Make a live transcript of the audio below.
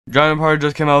Giant Empire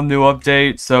just came out with a new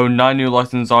update, so 9 new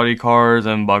licensed Audi cars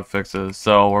and bug fixes.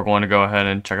 So we're going to go ahead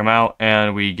and check them out,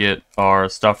 and we get our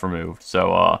stuff removed.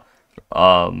 So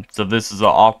so this is an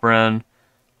off-brand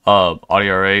Audi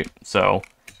R8. So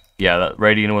yeah, that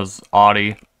rating was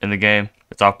Audi in the game.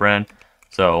 It's off-brand.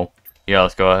 So yeah,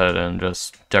 let's go ahead and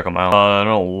just check them out. I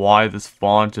don't know why this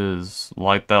font is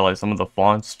like that. Like some of the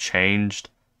fonts changed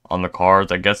on the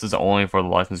cards. I guess it's only for the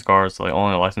licensed cars. So like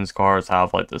only licensed cars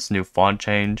have like this new font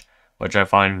change, which I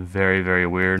find very, very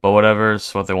weird. But whatever,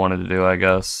 it's what they wanted to do, I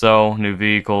guess. So new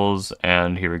vehicles,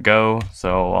 and here we go.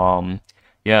 So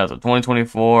yeah, it's a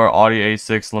 2024 Audi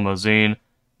A6 limousine.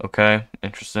 Okay,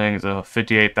 interesting. It's a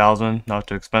 58,000, not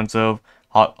too expensive.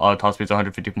 Top speed's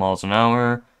 150 miles an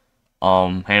hour.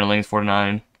 Handling is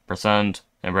 49%,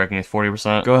 and braking is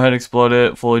 40%. Go ahead and explode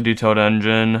it. Fully detailed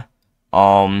engine.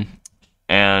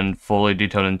 And fully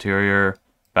detailed interior,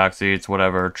 back seats,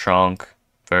 whatever, trunk,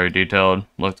 very detailed,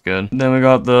 looks good. Then we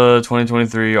got the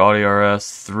 2023 Audi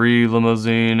RS3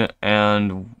 limousine,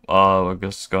 and I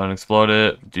guess go ahead and explode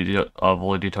it.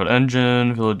 Fully detailed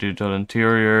engine, fully detailed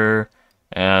interior,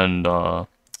 and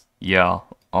yeah,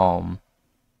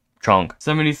 trunk.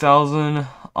 70,000,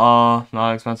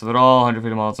 not expensive at all.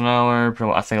 150 miles an hour. Pretty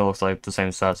much, I think it looks like the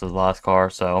same stats as the last car.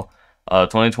 So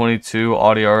 2022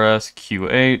 Audi RS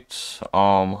Q8,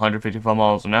 155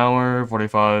 miles an hour,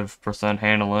 45%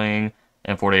 handling,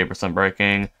 and 48%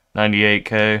 braking,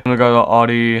 98k. We got the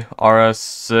Audi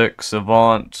RS6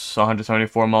 Avant,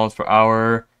 174 miles per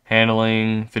hour,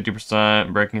 handling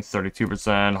 50%, braking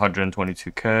 32%,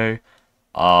 122k.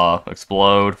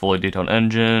 Explode, fully detailed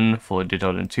engine, fully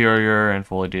detailed interior, and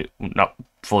not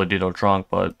fully detailed trunk,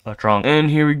 but a trunk. And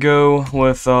here we go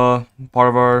with part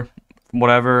of our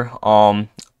whatever,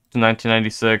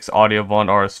 1996 Audi Avant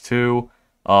RS2,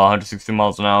 160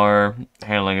 miles an hour,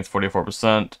 handling is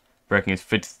 44%, braking is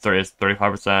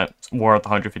 35%, it's worth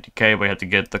 150k, but you have to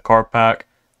get the car pack,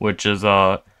 which is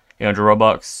 800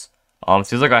 Robux.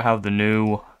 Seems like I have the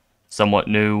new, somewhat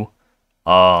new,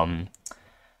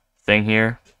 thing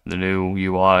here, the new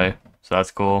UI, so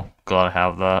that's cool. Glad I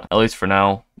have that, at least for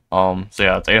now. So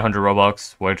yeah, it's 800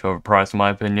 Robux, way too overpriced in my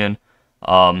opinion.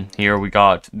 Here we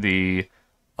got the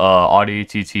Audi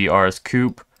TT RS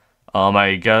Coupe.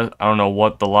 I don't know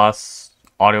what the last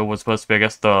audio was supposed to be. I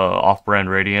guess the off-brand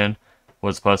Radian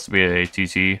was supposed to be a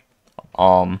TT,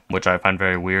 which I find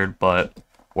very weird, but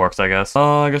works, I guess.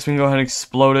 I guess we can go ahead and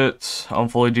explode it.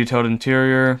 Fully detailed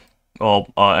interior.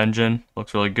 Engine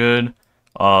looks really good.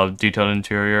 Detailed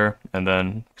interior, and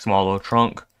then small little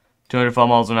trunk. 205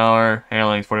 miles an hour,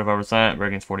 handling is 45%,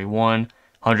 braking is 41,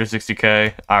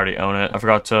 160k. I already own it. I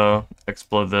forgot to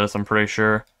explode this, I'm pretty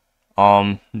sure.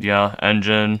 Yeah,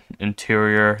 engine,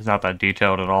 interior is not that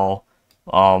detailed at all.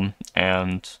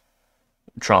 And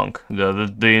trunk.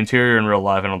 The interior in real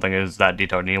life I don't think is that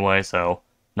detailed anyway, so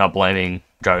not blaming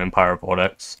Driving Empire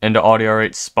Vortex. Into Audi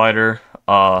R8 Spider,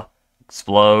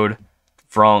 explode,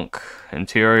 frunk,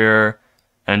 interior,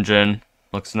 engine,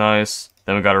 looks nice.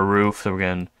 Then we got a roof, so we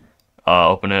can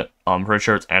open it. I'm pretty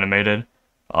sure it's animated.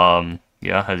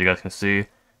 Yeah, as you guys can see,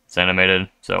 it's animated.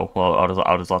 So well,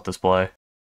 I'll just let this play.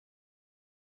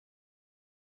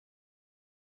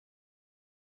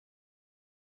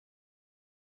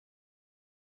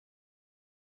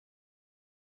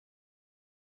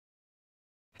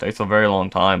 Takes a very long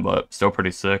time, but still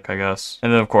pretty sick, I guess.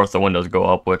 And then, of course, the windows go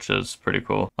up, which is pretty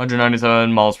cool.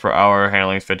 197 miles per hour,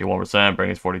 handling is 51%,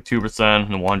 braking is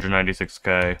 42%, and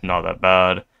 196k, not that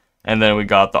bad. And then we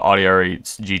got the Audi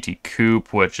R8 GT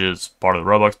Coupe, which is part of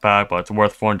the Robux pack, but it's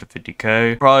worth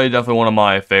 450k. Probably definitely one of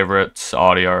my favorites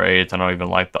Audi R8s. I don't even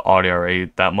like the Audi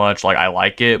R8 that much. Like, I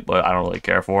like it, but I don't really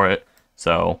care for it.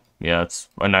 So yeah, it's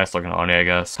a nice looking Audi, I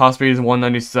guess. Top speed is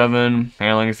 197,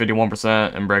 handling is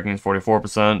 51%, and braking is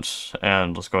 44%.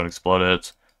 And let's go ahead and explode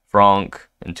it. Frunk,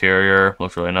 interior,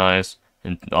 looks really nice.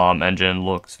 And, engine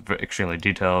looks extremely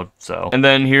detailed. So, and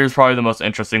then here's probably the most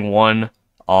interesting one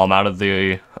out of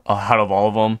all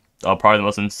of them. Probably the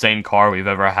most insane car we've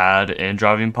ever had in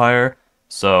Driving Empire.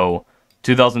 So,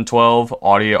 2012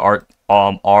 Audi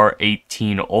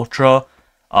R18 Ultra.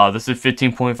 This is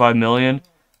 15.5 million.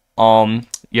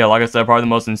 Yeah, like I said, probably the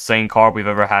most insane car we've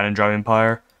ever had in Driving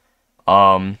Empire.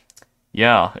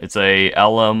 Yeah, it's a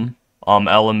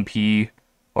LMP,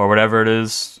 or whatever it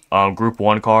is, Group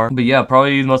 1 car. But yeah,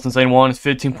 probably the most insane one. It's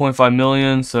 15.5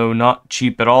 million, so not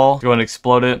cheap at all. Go ahead and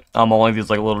explode it. Only these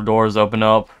like little doors open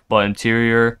up, but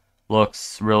interior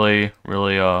looks really,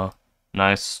 really,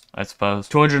 nice, I suppose.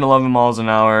 211 miles an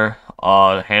hour,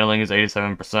 handling is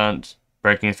 87%,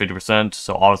 braking is 50%,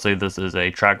 so obviously this is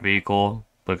a track vehicle.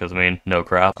 Because, I mean, no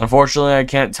crap. Unfortunately, I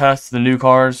can't test the new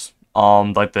cars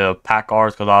like the pack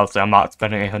cars, because obviously I'm not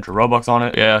spending 800 Robux on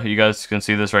it. Yeah, you guys can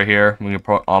see this right here. We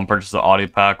can purchase the Audi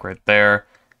pack right there,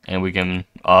 and we can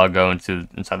go inside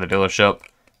the dealership.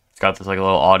 It's got this like a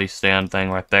little Audi stand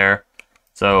thing right there.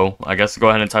 So I guess go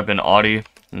ahead and type in Audi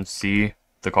and see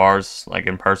the cars like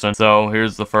in person. So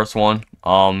here's the first one.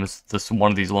 It's this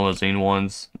one of these limousine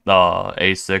ones, the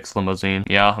A6 limousine.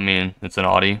 Yeah, I mean it's an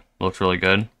Audi. Looks really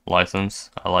good.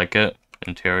 License, I like it.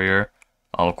 Interior,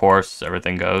 of course,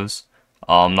 everything goes.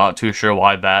 Not too sure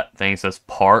why that thing says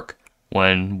park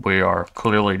when we are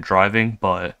clearly driving,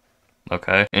 but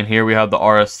okay. And here we have the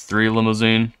RS3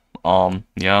 limousine.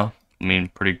 Yeah, I mean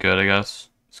pretty good, I guess.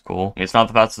 It's cool. It's not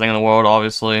the fastest thing in the world,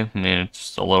 obviously. I mean, it's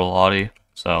just a little Audi,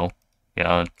 so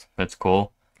yeah, it's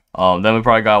cool. Then we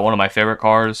probably got one of my favorite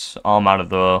cars, out of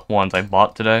the ones I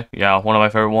bought today. Yeah, one of my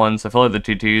favorite ones. I feel like the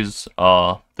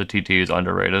TT is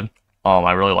underrated.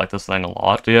 I really like this thing a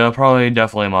lot. So yeah, probably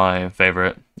definitely my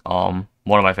favorite. One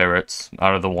of my favorites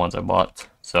out of the ones I bought.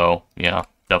 So yeah,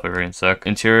 definitely really sick.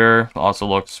 Interior also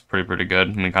looks pretty good.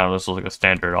 I mean, kind of just looks like a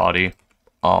standard Audi.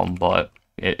 But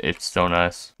it's so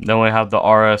nice. Then we have the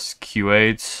RS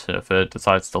Q8, if it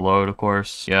decides to load, of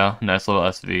course. Yeah, nice little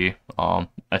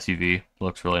SUV.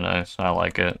 Looks really nice. I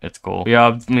like it. It's cool. Yeah,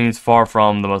 I mean, it's far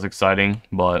from the most exciting,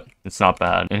 but it's not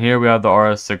bad. And here we have the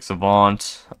RS6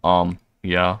 Avant.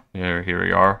 Yeah, here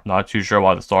we are. Not too sure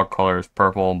why the stock color is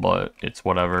purple, but it's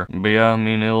whatever. But yeah, I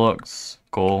mean, it looks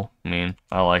cool. I mean,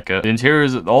 I like it. The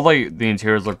interiors, the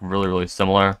interiors look really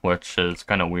similar, which is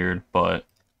kind of weird, but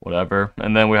whatever.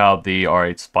 And then we have the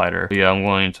R8 Spider. But yeah, I'm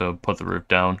going to put the roof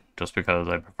down just because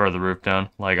I prefer the roof down.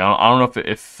 Like, I don't know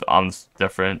if I'm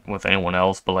different with anyone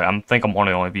else, but like, I think I'm one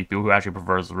of the only people who actually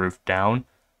prefers the roof down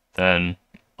than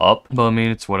up. But I mean,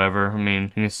 it's whatever. I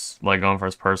mean, he's like going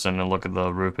first person and look at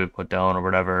the roof it put down or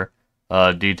whatever.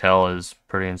 Detail is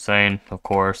pretty insane, of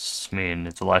course. I mean,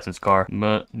 it's a licensed car.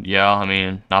 But yeah, I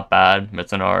mean, not bad.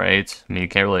 It's an R8. I mean, you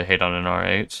can't really hate on an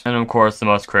R8. And of course, the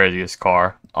most craziest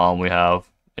car we have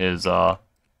is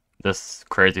this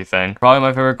crazy thing. Probably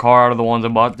my favorite car out of the ones I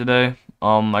bought today.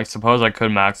 I suppose I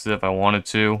could max it if I wanted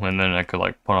to, and then I could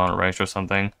like put on a race or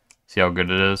something, see how good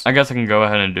it is. I guess I can go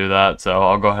ahead and do that, so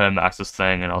I'll go ahead and max this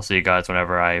thing, and I'll see you guys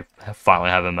whenever I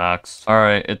finally have it maxed.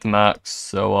 Alright, it's maxed,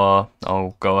 so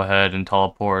I'll go ahead and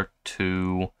teleport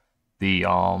to the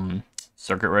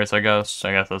circuit race, I guess.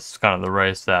 I guess that's kind of the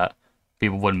race that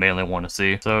people would mainly want to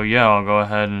see. So yeah, I'll go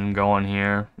ahead and go on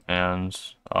here, and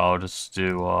I'll just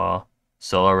do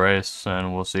solo race,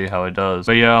 and we'll see how it does.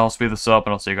 But yeah, I'll speed this up,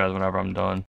 and I'll see you guys whenever I'm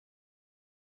done.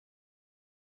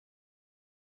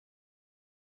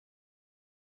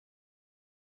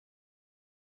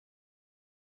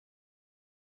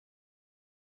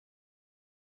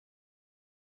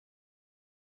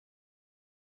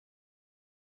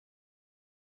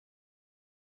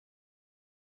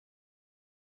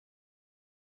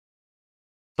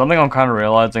 Something I'm kind of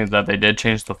realizing is that they did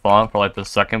change the font for like the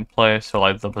second place or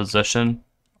like the position,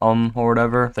 or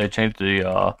whatever. They changed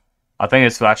the I think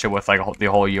it's actually with like the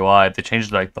whole UI. They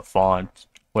changed like the font,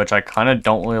 which I kind of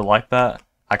don't really like that.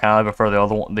 I kind of prefer the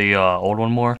other one, the old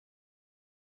one more.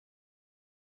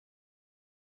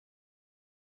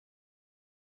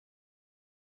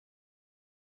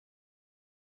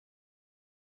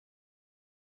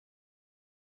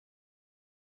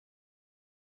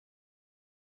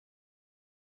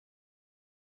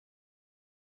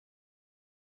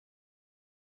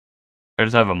 I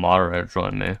just have a moderator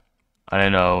join me. I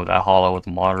didn't know that Hollow was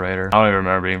a moderator. I don't even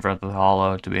remember being friends with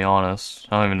Hollow, to be honest.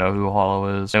 I don't even know who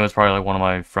Hollow is. It was probably like one of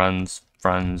my friends'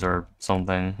 friends or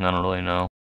something. I don't really know.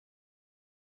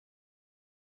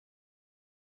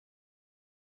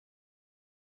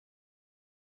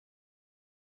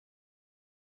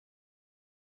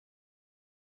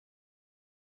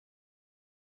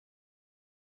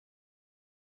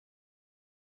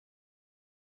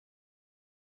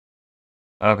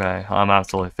 Okay, I'm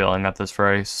absolutely failing at this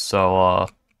race, so,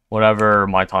 whatever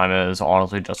my time is,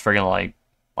 honestly, just freaking, like,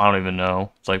 I don't even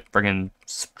know. It's, like, freaking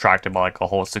subtracted by, like, a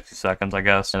whole 60 seconds, I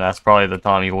guess. And that's probably the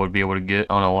time you would be able to get.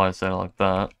 I don't know why I said it like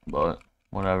that, but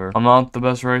whatever. I'm not the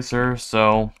best racer,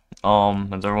 so,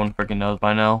 as everyone freaking knows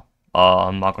by now,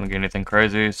 I'm not gonna get anything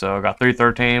crazy, so I got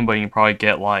 313, but you can probably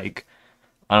get, like,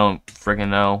 I don't freaking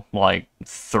know, like,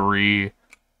 330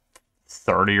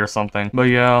 or something. But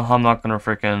yeah, I'm not gonna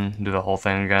freaking do the whole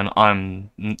thing again. I don't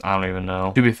even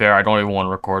know. To be fair, I don't even want to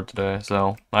record today,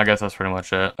 so I guess that's pretty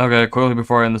much it. Okay, quickly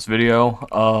before I end this video,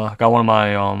 got one of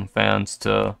my fans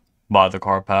to buy the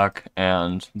car pack,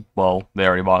 and well, they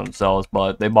already bought it themselves,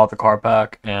 but they bought the car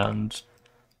pack, and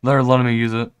they're letting me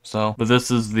use it, so. But this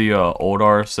is the old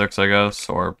R6, I guess,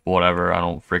 or whatever. I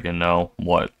don't freaking know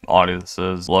what audio this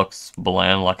is. Looks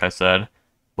bland, like I said,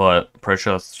 but pretty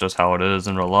sure that's just how it is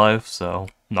in real life, so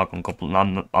I'm not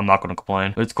gonna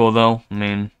complain. It's cool though. I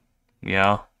mean,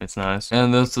 yeah, it's nice.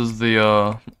 And this is the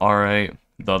R8.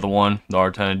 The other one, the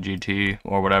R10 GT,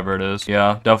 or whatever it is.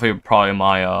 Yeah, definitely probably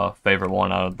my favorite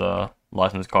one out of the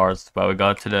licensed cars that we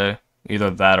got today.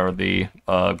 Either that or the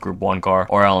Group 1 car,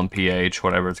 or LMPH,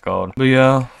 whatever it's called. But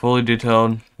yeah, fully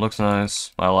detailed, looks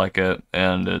nice, I like it,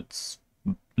 and it's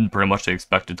pretty much the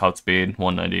expected top speed,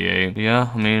 198. Yeah,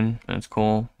 I mean, it's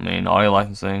cool. I mean, audio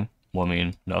licensing, well, I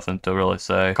mean, nothing to really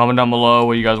say. Comment down below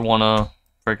what you guys wanna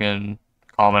freaking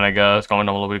comment, I guess. Comment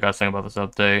down below what you guys think about this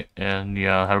update, and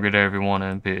yeah, have a good day everyone,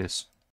 and peace.